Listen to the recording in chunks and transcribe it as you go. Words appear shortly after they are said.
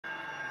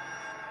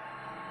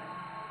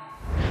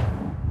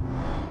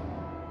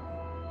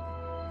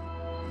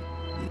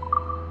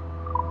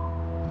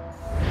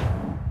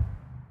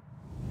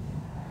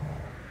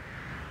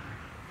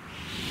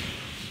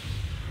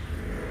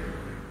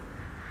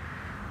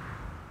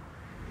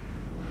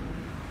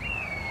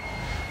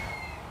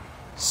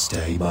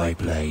Stay my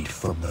blade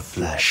from the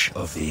flesh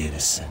of the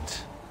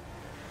innocent.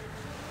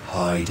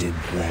 Hide in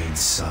plain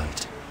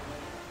sight.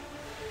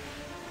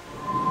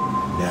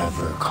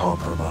 Never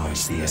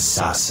compromise the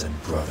Assassin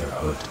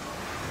Brotherhood.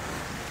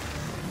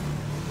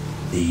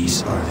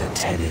 These are the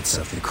tenets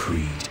of the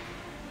Creed,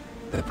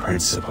 the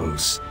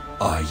principles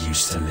I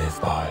used to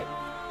live by.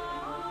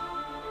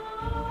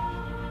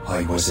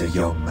 I was a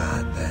young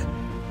man then.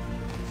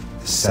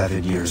 The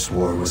 7 Years'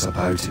 War was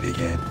about to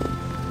begin.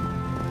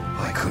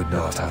 I could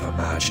not have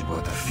imagined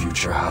what the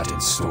future had in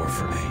store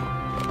for me,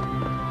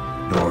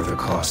 nor the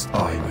cost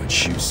I would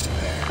choose to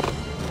bear.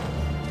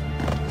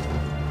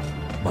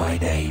 My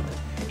name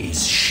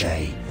is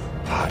Shay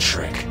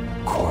Patrick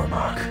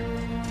Cormac.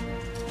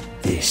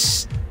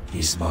 This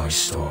is my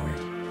story.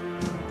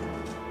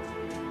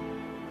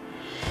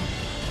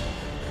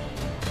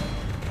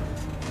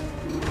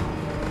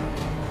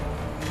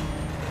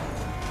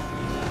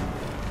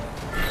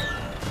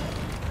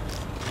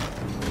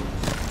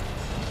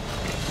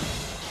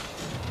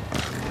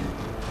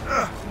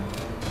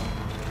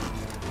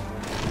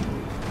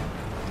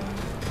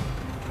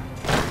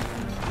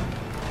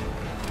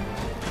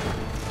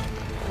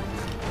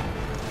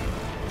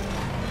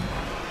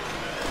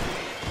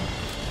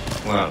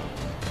 Well,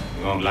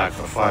 we won't lack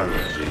for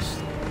firewood at least.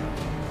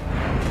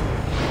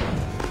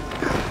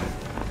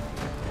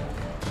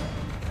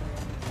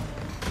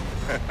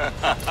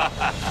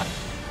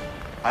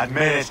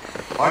 Admit it,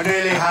 I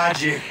nearly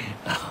had you.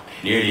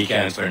 Nearly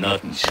counts for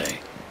nothing, Shay.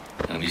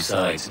 And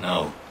besides,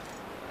 no.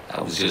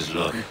 That was just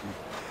luck.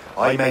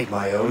 I make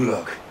my own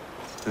luck,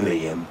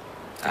 Liam.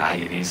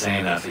 You've been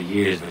saying that for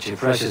years, but you've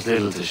precious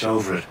little to show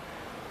for it.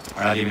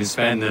 Or have you been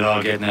spending it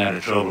all getting out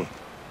of trouble?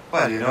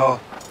 Well, you know,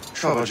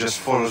 trouble just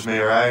follows me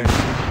around.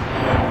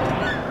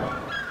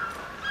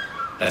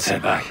 Let's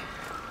head back.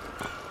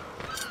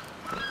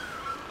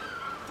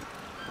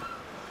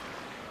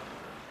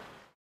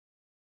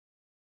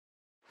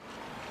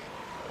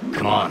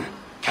 Come on.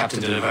 Captain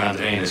Deliver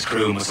Andre and his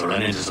crew must have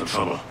run into some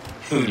trouble.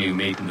 Who knew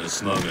meeting the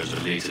smugglers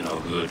would lead to no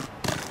good?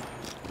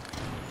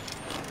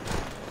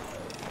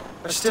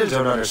 I still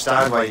don't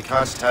understand why you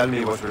can't tell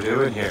me what we're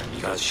doing here.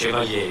 Because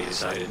Chevalier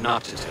decided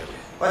not to tell you.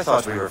 I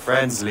thought we were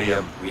friends,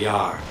 Liam. We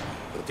are,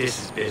 but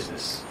this is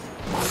business.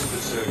 Doesn't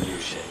concern you,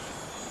 Shay.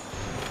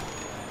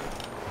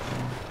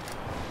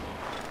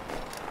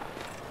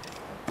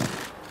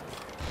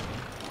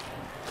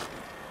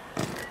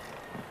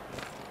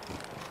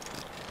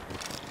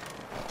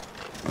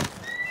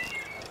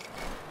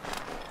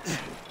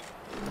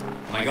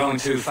 Am I going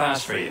too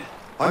fast for you?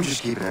 I'm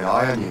just keeping an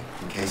eye on you,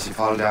 in case you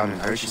fall down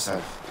and hurt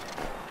yourself.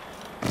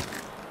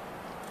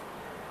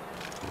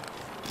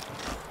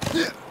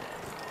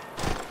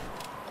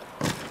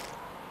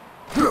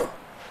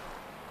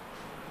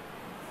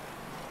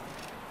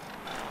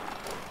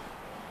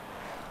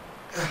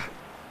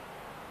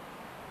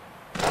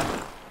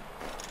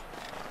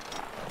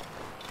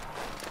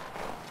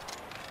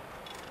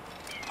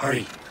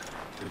 Hurry.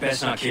 We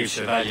best not keep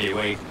Chevalier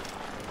waiting.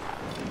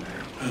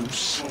 I'm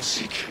so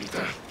sick,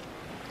 Rita.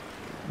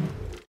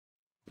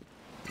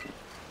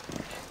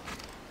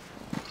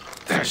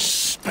 The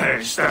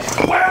space that...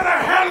 Where the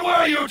hell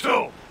were you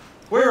two?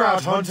 We're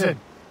out hunting.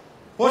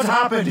 What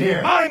happened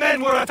here? My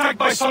men were attacked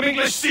by some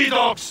English sea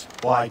dogs.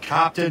 Why,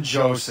 Captain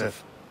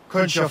Joseph,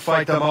 couldn't you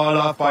fight them all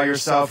off by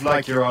yourself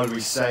like you're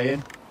always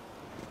saying?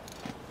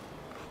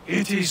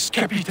 It is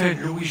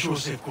Capitaine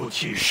Louis-Joseph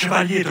Gauthier,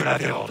 Chevalier de la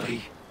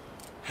Vérendrye.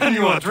 And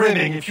you are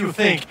dreaming if you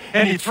think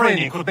any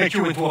training could make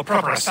you into a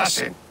proper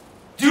assassin.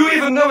 Do you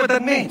even know what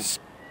that means?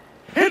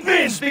 It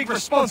means being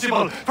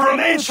responsible for an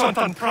ancient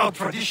and proud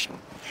tradition.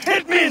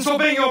 It means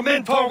obeying your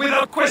mentor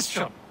without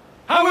question.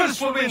 How else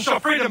will we ensure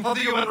freedom for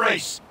the human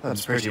race?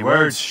 That's pretty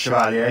words,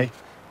 Chevalier.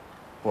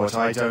 But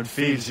I don't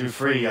feel too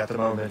free at the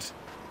moment.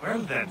 Well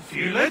then,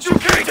 feel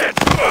educated!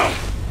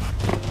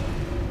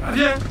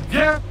 Viens,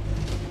 viens!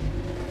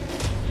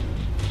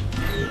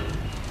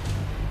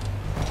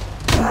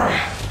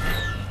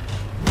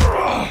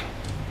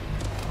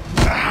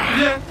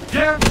 Viens,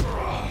 viens!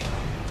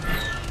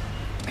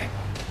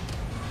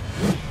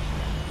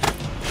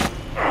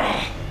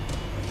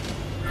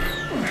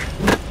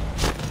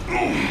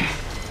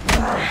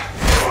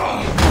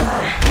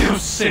 You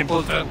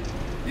simpleton!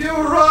 You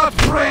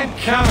rat-brained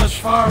cabbage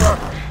farmer!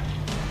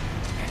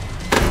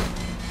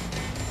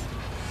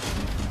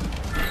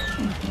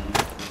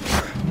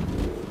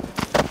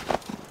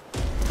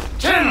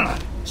 Gentlemen,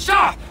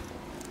 stop!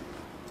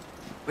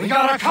 We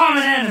got a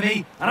common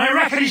enemy, and I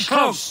reckon he's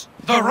close.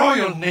 The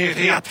Royal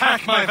Navy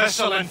attacked my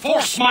vessel and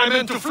forced my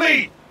men to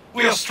flee.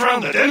 We are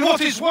stranded, and what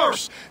is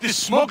worse, the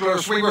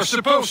smugglers we were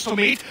supposed to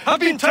meet have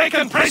been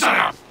taken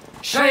prisoner.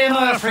 Shay and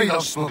I'll free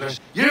those smugglers.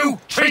 You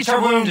treat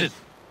your wounded.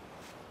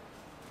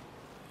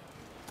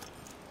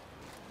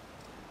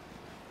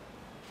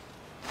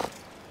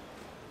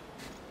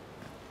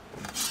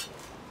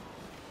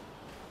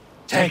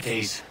 Take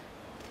these.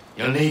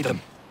 You'll need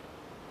them.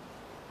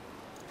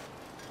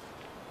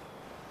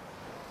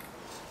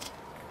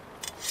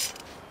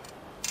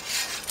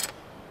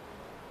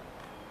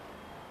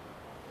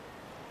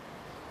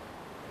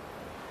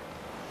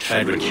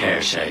 tread with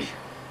care, Shay.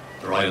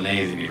 The Royal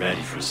Navy will be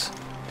ready for us.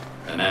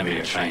 Remember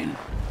your training.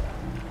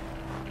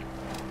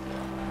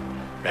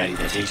 Ready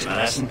to teach them a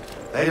lesson?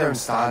 They don't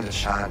stand a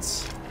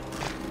chance.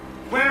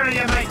 Where are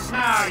your mates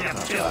now, you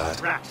Not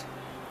filth bad. rat?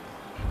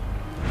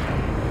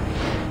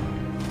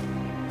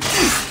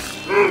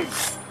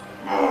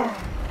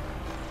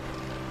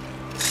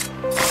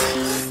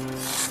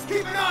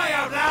 Keep an eye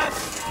out,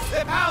 lads!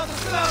 Their pals are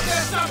still out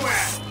there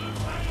somewhere!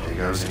 Here he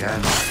goes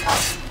again.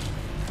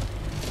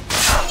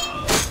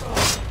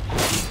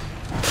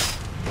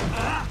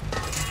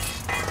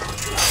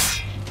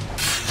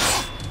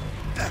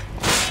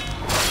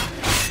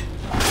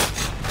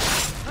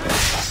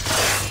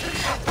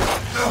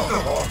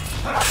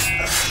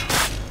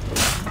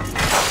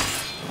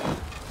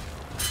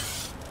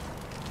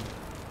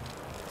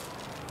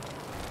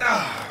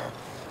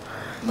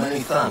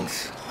 Many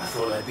thanks. I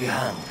thought I'd be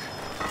hanged.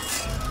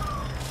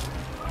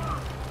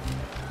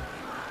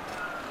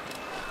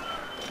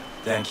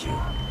 Thank you.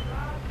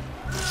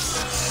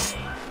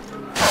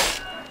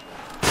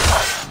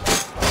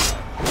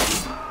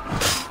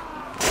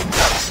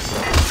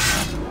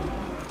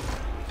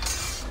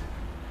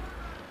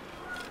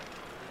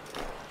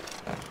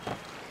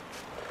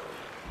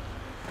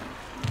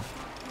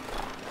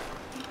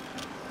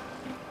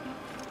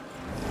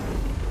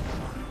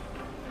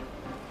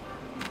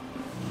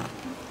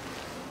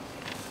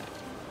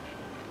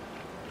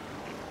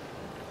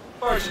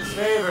 Fortune's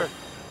favor.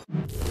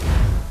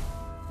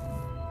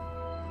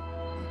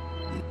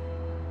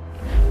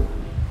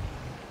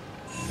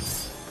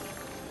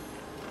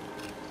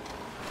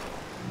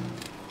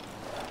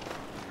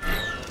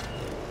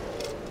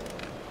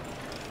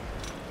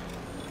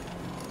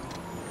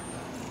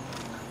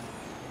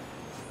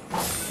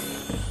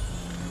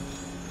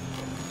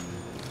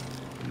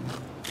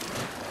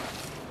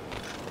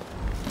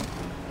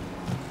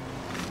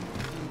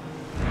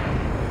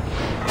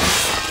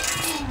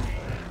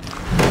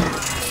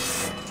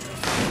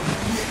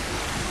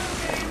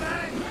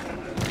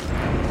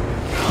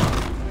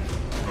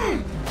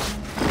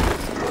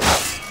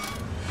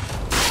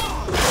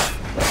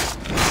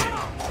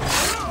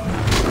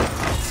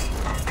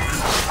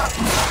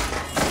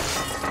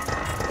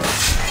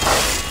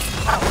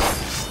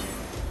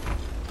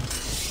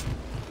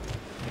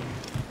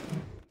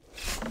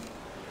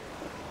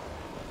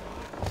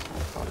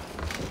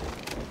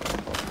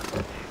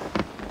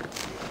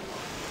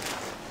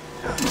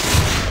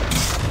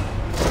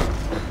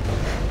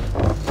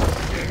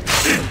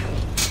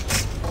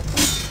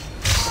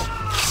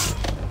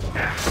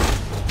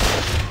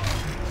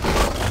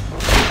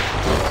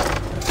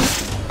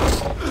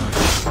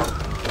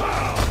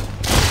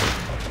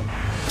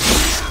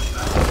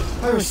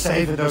 I was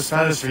saving those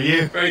fellas for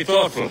you. Very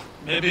thoughtful.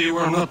 Maybe you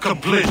were not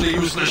completely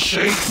useless,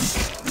 Shay.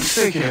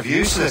 Speaking of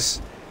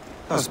useless,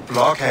 those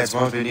blockheads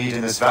won't be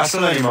needing this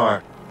vessel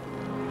anymore.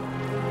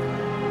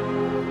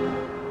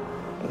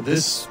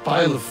 This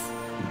pile of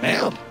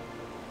mail?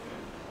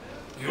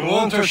 You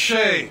want her,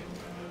 Shay.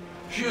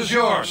 She is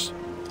yours.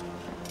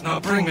 Now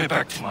bring me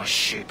back to my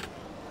ship.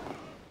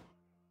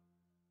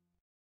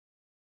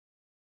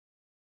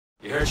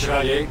 You heard,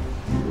 Chevalier?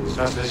 This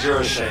vessel is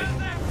yours, Shay.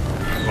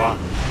 Go on.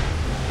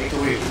 Take the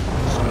wheel.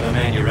 Some of the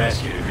men you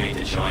rescued agreed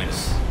to join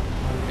us.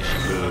 They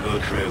should prove a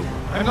good crew.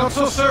 I'm not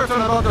so certain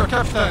about their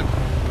captain,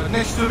 but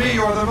next to me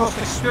you are the most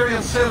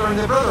experienced sailor in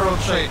the Brotherhood,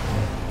 Shay.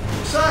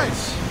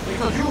 Besides, we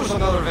could use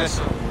another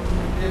vessel.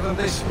 Even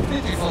this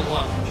pitiful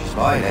one. She's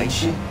mine, ain't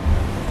she?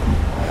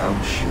 My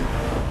own ship.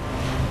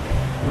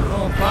 Your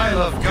own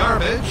pile of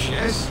garbage,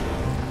 yes?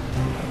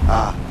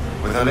 Ah,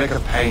 with a lick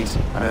of paint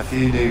and a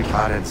few new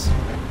cannons.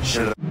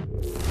 Should've...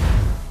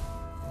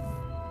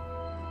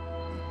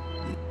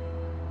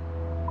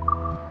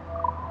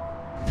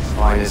 As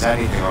fine as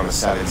anything on the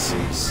seven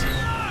seas.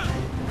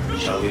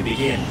 Shall we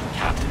begin,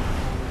 Captain?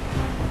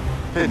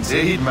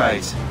 Indeed,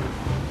 mate.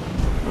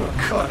 Oh,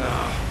 God,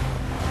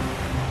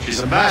 no. She's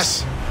a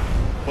mess,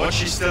 but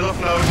she's still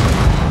afloat.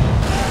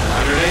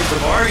 Underneath the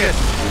bargain.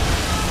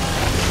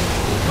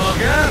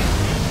 Again?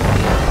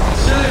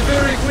 Silly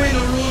fairy queen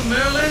who ruled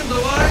Merlin, the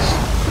wise?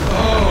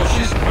 Oh,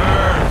 she's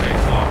perfect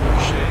for me,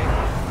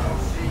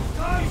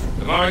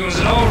 The Morrigan's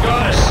an old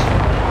goddess.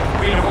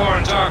 Queen of War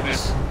and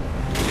Darkness.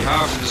 She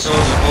harps the souls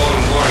of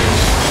fallen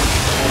warriors.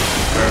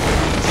 Perfect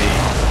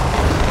indeed.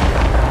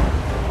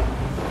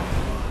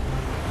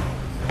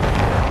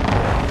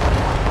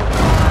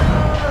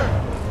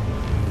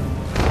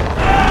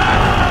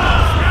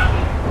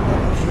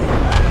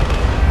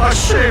 A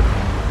ship!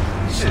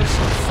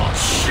 Citizens for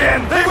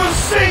shame! They will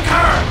sink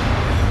her!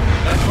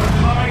 Let's put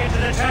the Morrigan to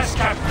the test,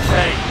 Captain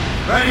Shay.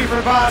 Ready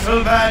for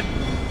battle, men!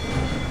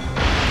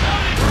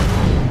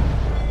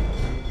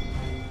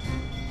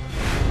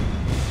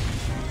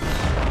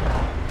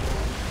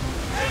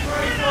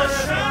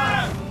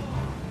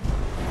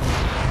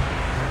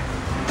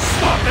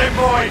 Stop them,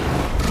 boy!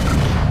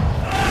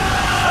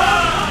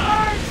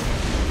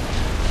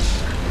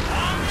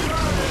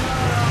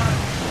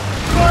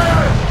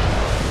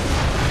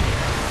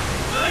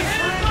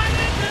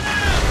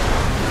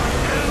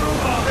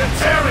 They're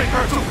tearing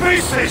her to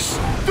pieces!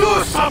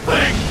 Do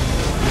something!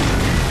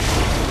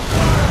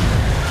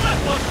 That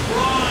was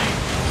blind!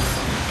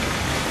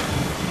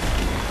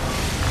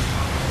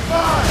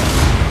 Fire!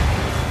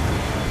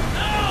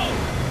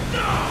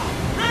 No!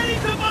 Ready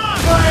to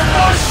march! Fire!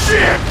 Oh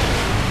shit!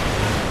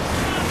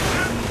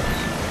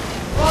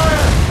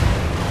 Fire!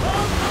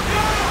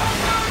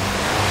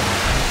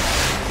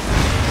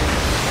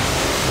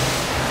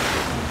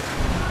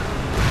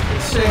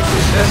 It seems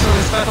this vessel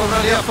is battle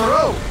ready after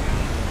all.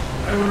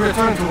 I will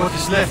return to what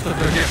is left of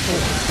their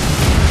depot.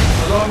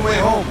 A long way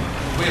home.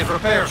 We have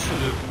repairs to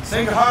do.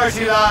 Sing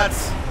hearty,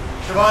 lads.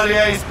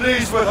 Chevalier is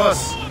pleased with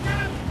us.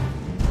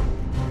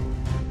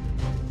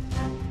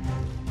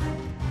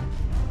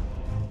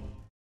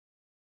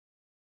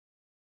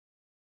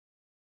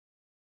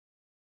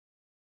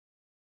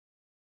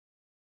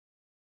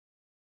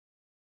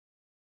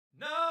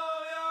 Now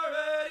you're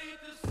ready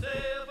to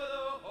sail for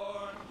the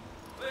Horn.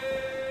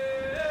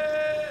 We're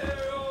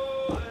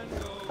all and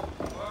go.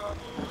 Our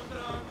boots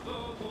are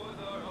close, boys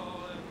are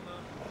all in the.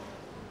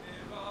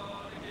 We're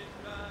gonna get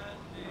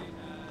randy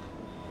and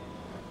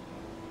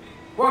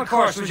What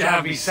course would you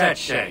have me set,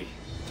 Shay?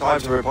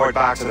 Time to report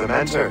back to the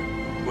mentor.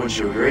 Wouldn't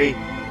you agree?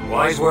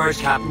 Wise words,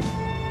 Captain.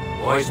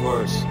 Wise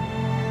words.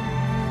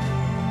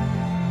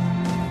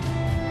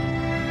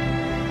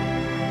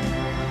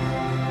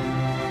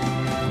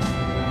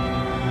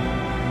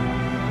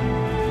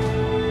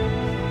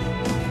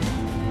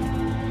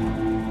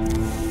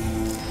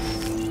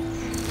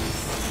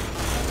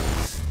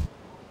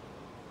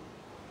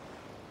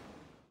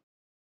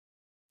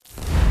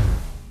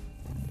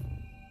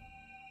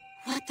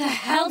 What the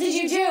hell did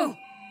you do?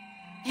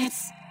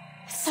 It's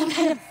some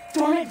kind of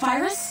dormant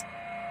virus?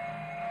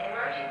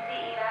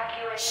 Emergency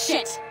evacuation.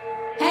 Shit!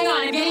 Hang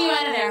on, I'm getting you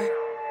out of there.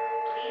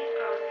 Please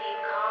proceed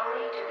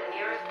calmly to the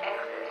nearest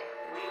exit.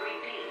 We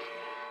repeat,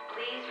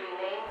 please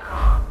remain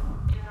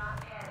calm. Do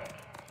not panic.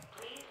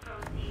 Please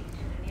proceed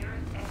to the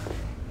nearest exit.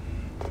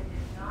 This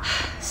is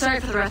not Sorry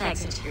for the rough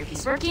exit. Your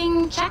piece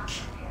working? Check.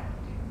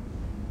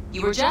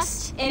 You were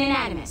just in an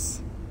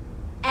animus.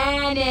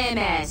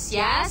 Animus,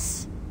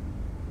 yes?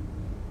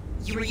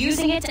 You were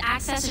using it to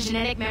access a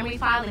genetic memory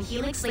file in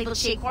Helix labeled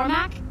Shay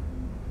Cormac?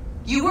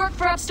 You worked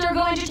for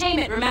Abstergo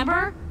Entertainment,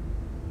 remember?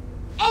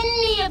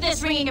 Any of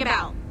this ringing a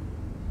bell?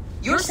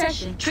 Your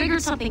session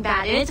triggered something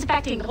bad, and it's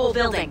affecting the whole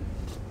building.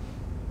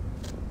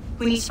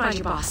 We need to find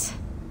your boss.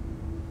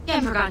 You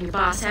haven't forgotten your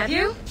boss, have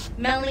you?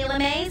 Melanie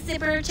LeMay,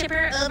 zipper,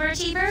 chipper,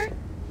 overachiever?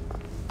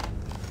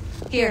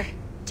 Here,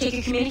 take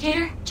your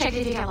communicator, check it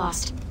if you got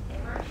lost.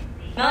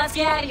 Now let's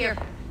get out of here.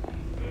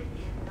 This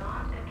is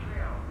not a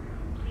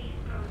drill. Please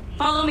proceed.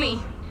 Follow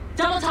me.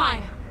 Double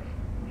time.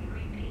 We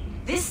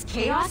repeat, This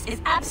chaos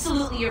is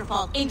absolutely your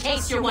fault, in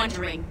case you're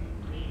wondering.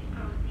 please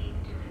proceed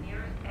to the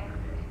nearest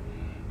exit.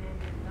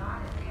 This is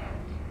not a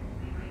test.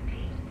 We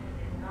repeat,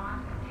 this is not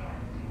a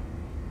test.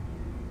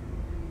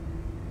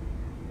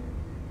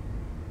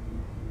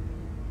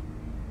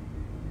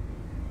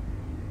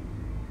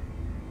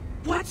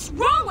 What's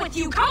wrong with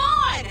you? Come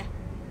on!